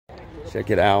Check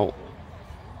it out.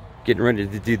 Getting ready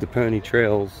to do the pony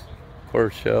trails car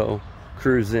show.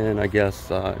 Cruise in, I guess,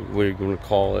 what are you going to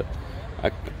call it?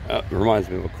 It reminds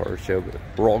me of a car show, but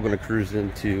we're all going to cruise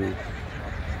into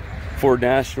Ford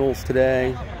Nationals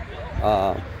today.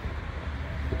 Of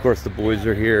course, the boys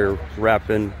are here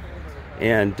rapping,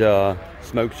 and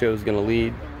Smoke Show is going to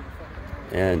lead.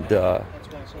 And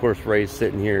of course, Ray's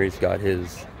sitting here. He's got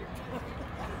his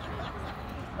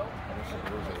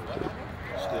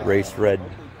race red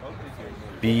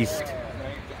beast,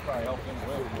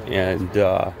 and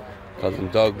cousin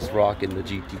Doug's rocking the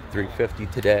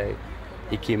GT350 today.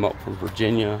 He came up from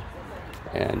Virginia,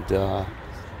 and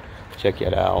check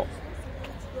it out.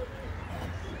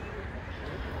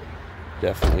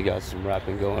 Definitely got some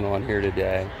rapping going on here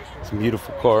today. Some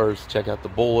beautiful cars. Check out the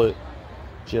Bullet,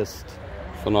 just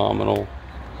phenomenal.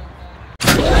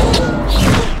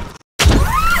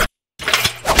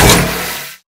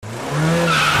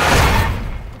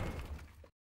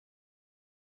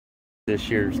 This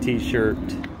year's t-shirt.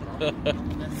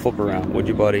 Flip around, would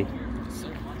you, buddy?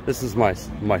 This is my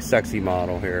sexy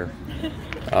model here.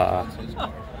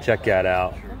 Check that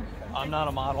out. I'm not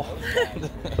a model.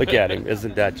 Look at him.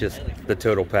 Isn't that just the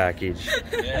total package?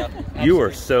 Yeah. You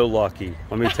are so lucky,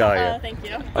 let me tell you. Thank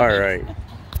you. All right.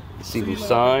 See them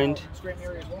signed.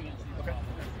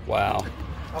 Wow.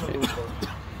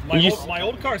 My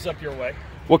old car's up your way.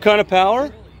 What kind of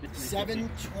power?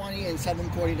 720 and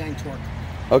 749 torque.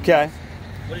 Okay.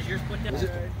 What is yours put down?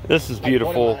 This is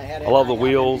beautiful. I love the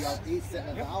wheels,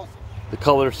 the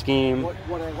color scheme.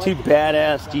 Two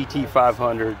badass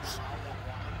GT500s.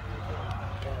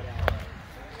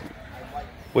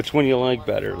 Which one you like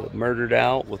better? The murdered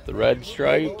out with the red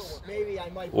stripes,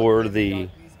 or the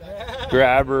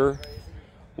grabber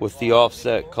with the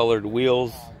offset colored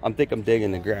wheels? I think I'm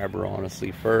digging the grabber,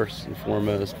 honestly, first and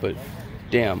foremost, but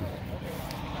damn,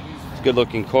 it's good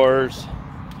looking cars.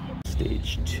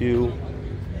 Stage 2.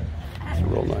 It's a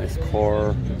real nice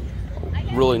car.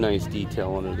 Really nice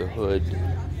detail under the hood.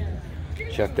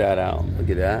 Check that out. Look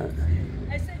at that.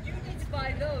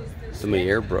 Somebody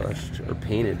airbrushed or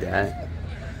painted that.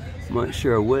 I'm not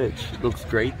sure which. It looks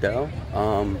great though.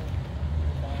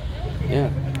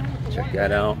 Yeah, check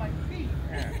that out.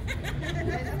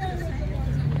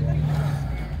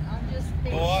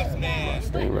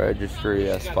 Mustang registry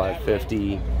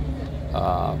S550.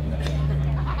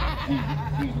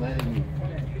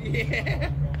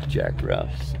 Jack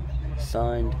Ruff's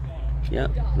signed. Yeah,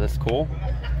 that's cool.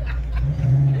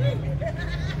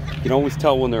 You can always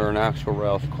tell when they're an actual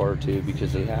Ralph car too,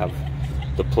 because they have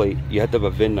the plate. You have to have a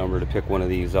VIN number to pick one of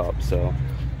these up, so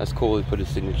that's cool. He put his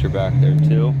signature back there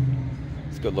too.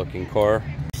 It's a good looking car.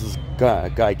 This is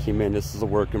guy came in. This is a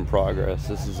work in progress.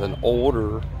 This is an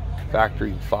older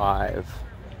factory 5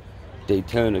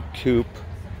 Daytona coupe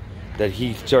that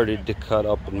he started to cut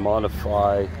up and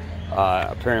modify.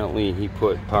 Apparently he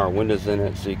put power windows in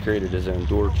it, so he created his own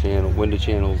door channel, window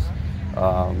channels.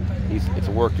 It's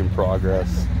a work in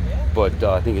progress, but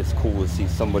I think it's cool to see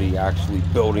somebody actually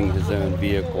building his own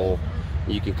vehicle.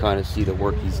 You can kind of see the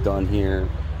work he's done here.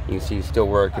 You can see he's still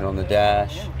working on the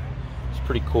dash. It's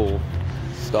pretty cool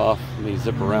stuff. Let me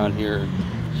zip around here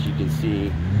so you can see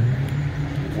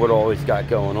what all he's got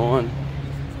going on.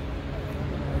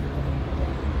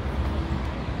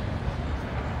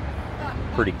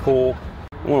 Pretty cool.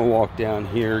 I want to walk down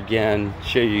here again,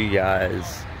 show you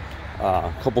guys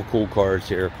a couple cool cars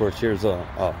here. Of course, here's a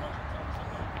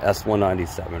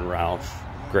S197 Ralph,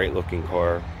 great looking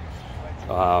car.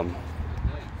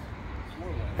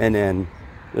 And then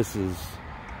this is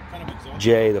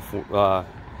Jay, the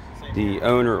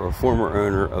owner or former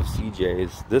owner of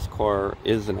CJ's. This car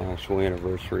is an actual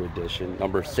anniversary edition,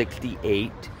 number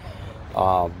 68,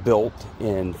 built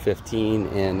in 15.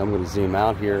 And I'm going to zoom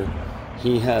out here.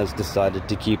 He has decided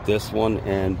to keep this one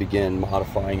and begin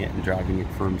modifying it and driving it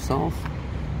for himself.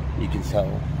 You can tell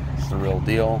it's the real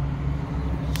deal.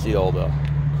 See all the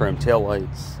chrome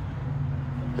taillights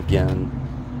again.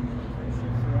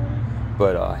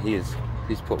 But he's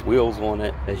put wheels on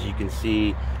it, as you can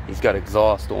see. He's got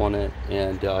exhaust on it,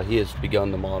 and he has begun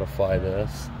to modify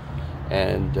this.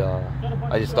 And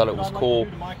I just thought it was cool.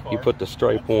 He put the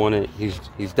stripe on it.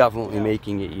 He's definitely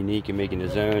making it unique and making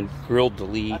his own. Grill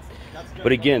delete.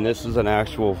 But again, this is an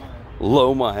actual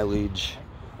low mileage.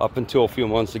 Up until a few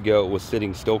months ago, it was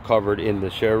sitting still covered in the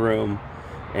showroom,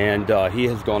 and he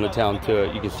has gone to town to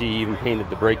it. You can see he even painted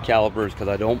the brake calipers, because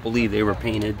I don't believe they were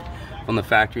painted on the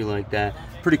factory like that.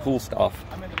 Pretty cool stuff.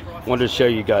 Wanted to show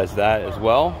you guys that as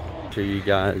well. Show you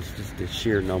guys just the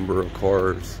sheer number of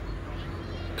cars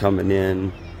coming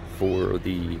in for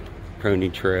the pony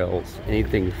trails.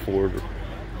 Anything Ford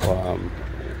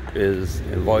is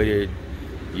invited.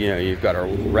 You know, you've got a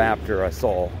Raptor. I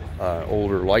saw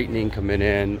older Lightning coming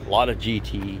in. A lot of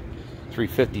GT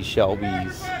 350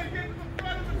 Shelbys.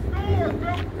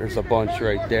 There's a bunch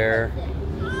right there.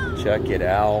 Check it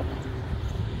out.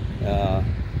 I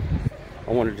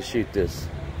wanted to shoot this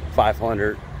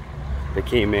 500. They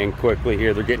came in quickly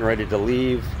here. They're getting ready to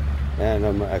leave, and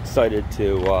I'm excited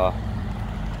to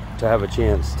have a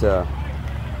chance to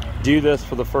do this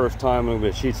for the first time. I'm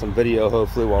going to shoot some video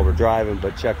hopefully while we're driving,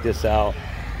 but check this out.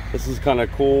 This is kind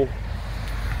of cool.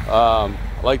 I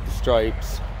like the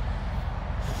stripes.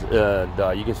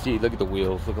 And you can see, look at the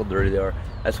wheels, look how dirty they are.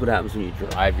 That's what happens when you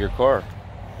drive your car.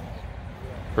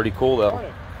 Pretty cool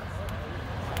though.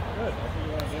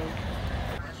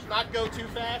 Not go too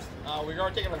fast. We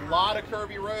are taking a lot of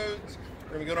curvy roads.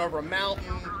 We're gonna be going over a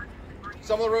mountain.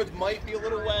 Some of the roads might be a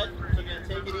little wet, so you're gonna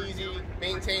take it easy,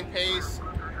 maintain pace,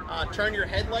 turn your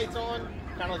headlights on,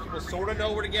 kind of let people sort of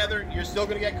know we're together. You're still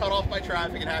gonna get cut off by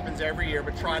traffic. It happens every year,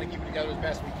 but try to keep it together as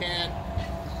best we can.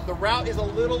 The route is a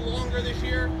little longer this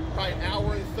year, probably an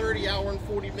hour and 30, hour and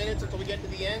 40 minutes until we get to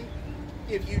the end.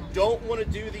 If you don't want to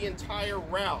do the entire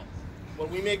route, when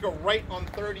we make a right on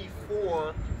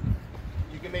 34,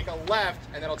 you can make a left,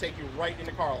 and that'll take you right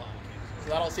into Carlisle. So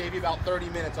that'll save you about 30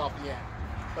 minutes off the end.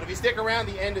 But if you stick around,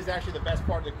 the end is actually the best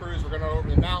part of the cruise. We're going to go over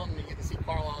the mountain, and you get to see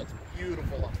Carlisle. It's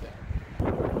beautiful up there.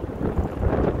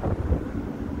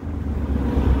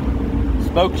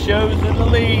 Smoke shows in the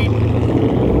lead.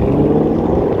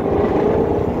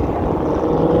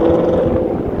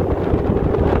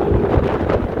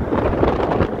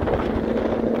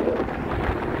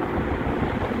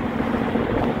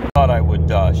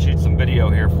 Shoot some video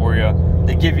here for you.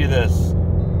 They give you this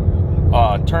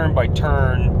turn by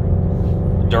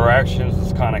turn directions.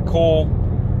 It's kind of cool,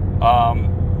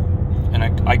 and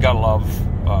I gotta love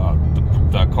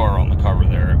the car on the cover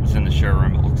there. It was in the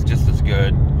showroom. It looks just as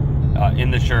good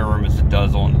in the showroom as it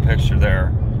does on the picture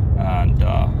there. And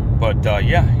but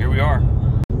yeah, here we are.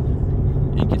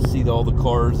 You can see all the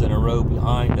cars in a row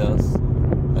behind us.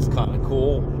 That's kind of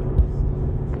cool.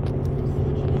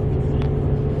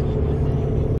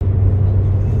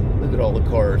 Look at all the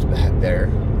cars back there.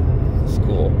 It's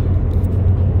cool.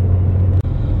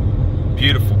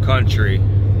 Beautiful country.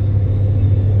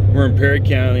 We're in Perry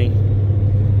County,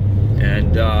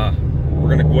 and we're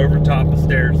gonna go over top of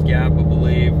Stairs Gap, I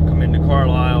believe, come into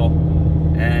Carlisle,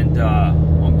 and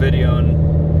I'm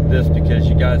videoing this because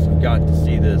you guys have got to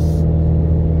see this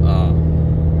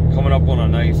coming up on a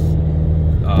nice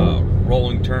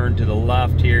rolling turn to the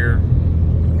left here,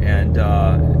 and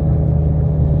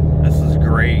this is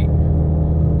great.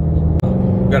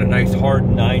 Got a nice hard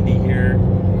 90 here,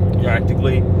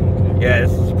 practically. Yeah,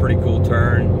 this is a pretty cool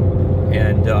turn,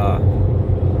 and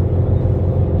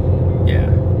yeah,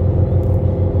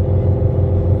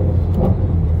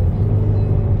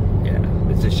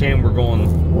 it's a shame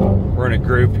we're in a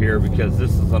group here because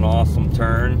this is an awesome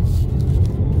turn.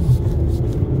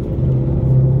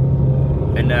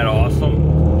 Isn't that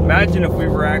awesome? Imagine if we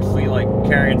were actually like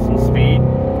carrying some speed.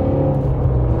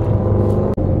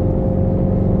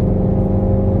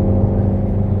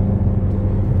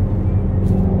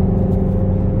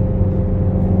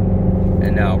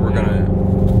 Now we're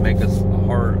gonna make us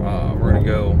hard. We're gonna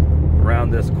go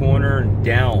around this corner and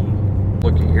down.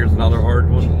 Look, here's another hard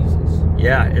one. Jesus.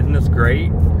 Yeah, isn't this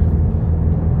great?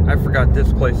 I forgot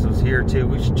this place was here too.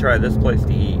 We should try this place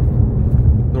to eat.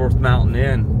 North Mountain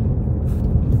Inn.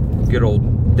 Good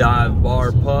old dive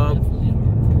bar pub.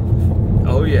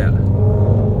 Oh yeah.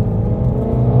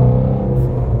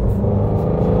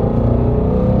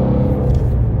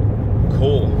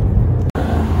 Cool.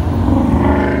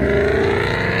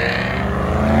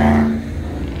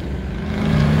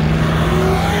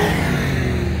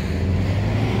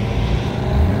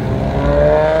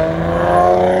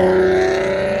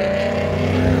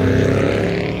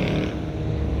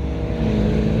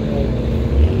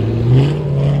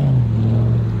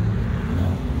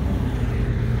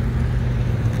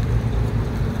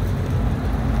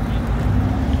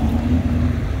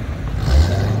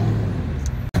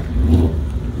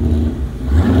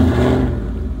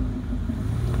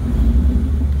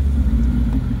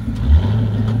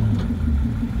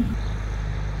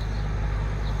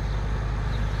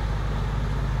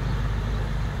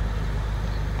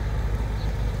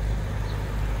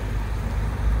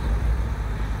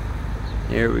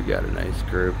 Here we got a nice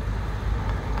group.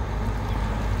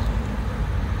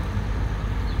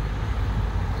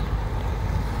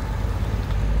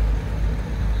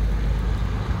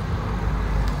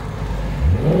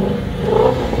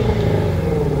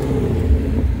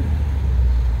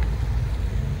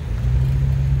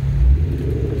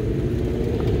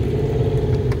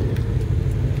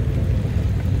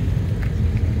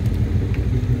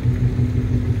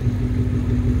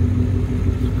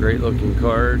 Great looking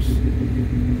cars.